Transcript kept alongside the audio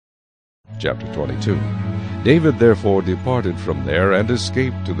Chapter 22. David therefore departed from there, and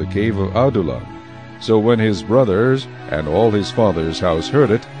escaped to the cave of Adullam. So when his brothers and all his father's house heard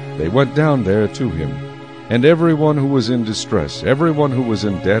it, they went down there to him. And everyone who was in distress, everyone who was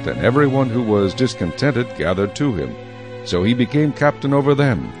in debt, and everyone who was discontented gathered to him. So he became captain over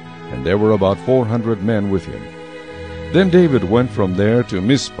them, and there were about 400 men with him. Then David went from there to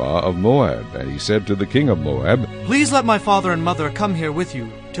Mizpah of Moab, and he said to the king of Moab, "Please let my father and mother come here with you,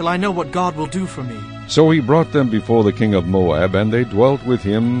 till I know what God will do for me." So he brought them before the king of Moab, and they dwelt with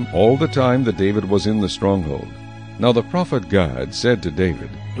him all the time that David was in the stronghold. Now the prophet Gad said to David,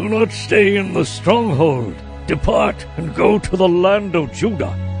 "Do not stay in the stronghold. Depart and go to the land of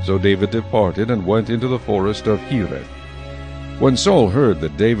Judah." So David departed and went into the forest of Hereth. When Saul heard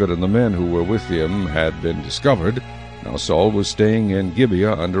that David and the men who were with him had been discovered, now Saul was staying in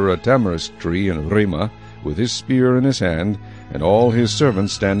Gibeah under a tamarisk tree in Ramah, with his spear in his hand, and all his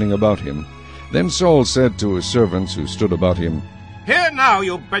servants standing about him. Then Saul said to his servants who stood about him, "Hear now,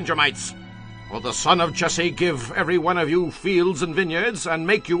 you Benjamites! Will the son of Jesse give every one of you fields and vineyards, and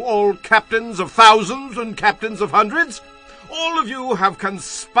make you all captains of thousands and captains of hundreds? All of you have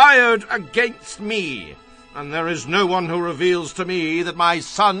conspired against me, and there is no one who reveals to me that my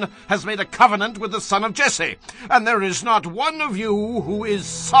son has made a covenant with the son of Jesse. And there is not one of you who is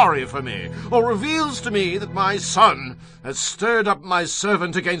sorry for me, or reveals to me that my son has stirred up my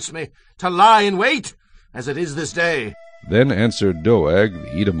servant against me, to lie in wait, as it is this day." Then answered Doeg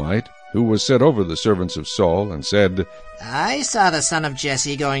the Edomite, who was set over the servants of Saul, and said, "I saw the son of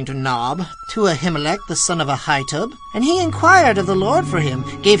Jesse going to Nob, to Ahimelech the son of Ahitub, and he inquired of the Lord for him,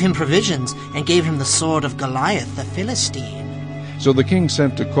 gave him provisions, and gave him the sword of Goliath the Philistine." So the king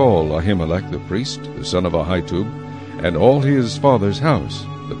sent to call Ahimelech the priest, the son of Ahitub, and all his father's house,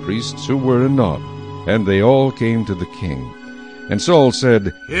 the priests who were in Nob, and they all came to the king. And Saul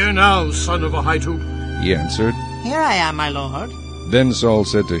said, "Hear now, son of Ahitub." He answered, "Here I am, my lord." Then Saul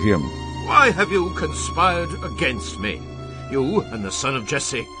said to him, "Why have you conspired against me, you and the son of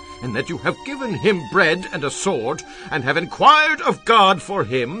Jesse, in that you have given him bread and a sword, and have inquired of God for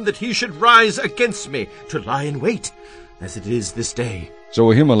him, that he should rise against me, to lie in wait, as it is this day?"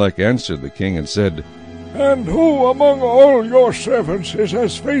 So Ahimelech answered the king and said, "And who among all your servants is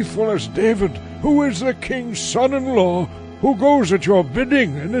as faithful as David, who is the king's son-in-law, who goes at your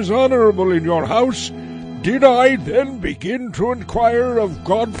bidding and is honorable in your house? Did I then begin to inquire of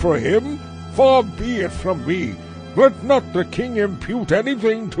God for him? Far be it from me. Let not the king impute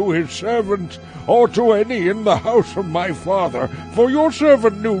anything to his servant, or to any in the house of my father, for your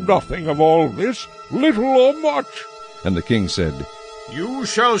servant knew nothing of all this, little or much." And the king said, "You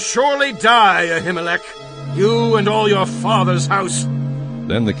shall surely die, Ahimelech, you and all your father's house."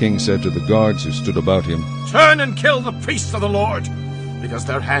 Then the king said to the guards who stood about him, "Turn and kill the priests of the Lord, because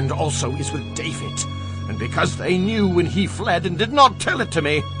their hand also is with David, and because they knew when he fled and did not tell it to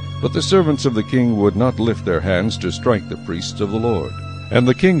me." But the servants of the king would not lift their hands to strike the priests of the Lord. And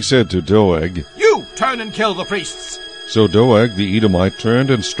the king said to Doeg, "You turn and kill the priests." So Doeg the Edomite turned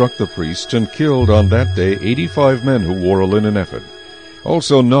and struck the priests, and killed on that day 85 men who wore a linen ephod.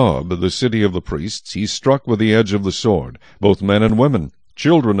 Also Nob, the city of the priests, he struck with the edge of the sword, both men and women,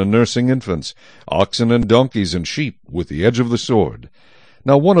 children and nursing infants, oxen and donkeys and sheep, with the edge of the sword.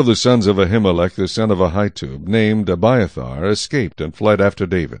 Now one of the sons of Ahimelech the son of Ahitub, named Abiathar, escaped and fled after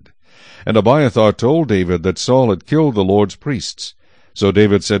David. And Abiathar told David that Saul had killed the Lord's priests. So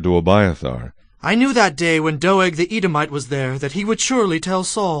David said to Abiathar, "I knew that day when Doeg the Edomite was there, that he would surely tell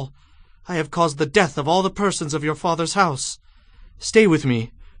Saul. I have caused the death of all the persons of your father's house. Stay with me,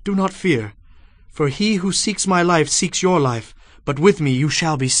 do not fear. For he who seeks my life seeks your life, but with me you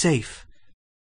shall be safe."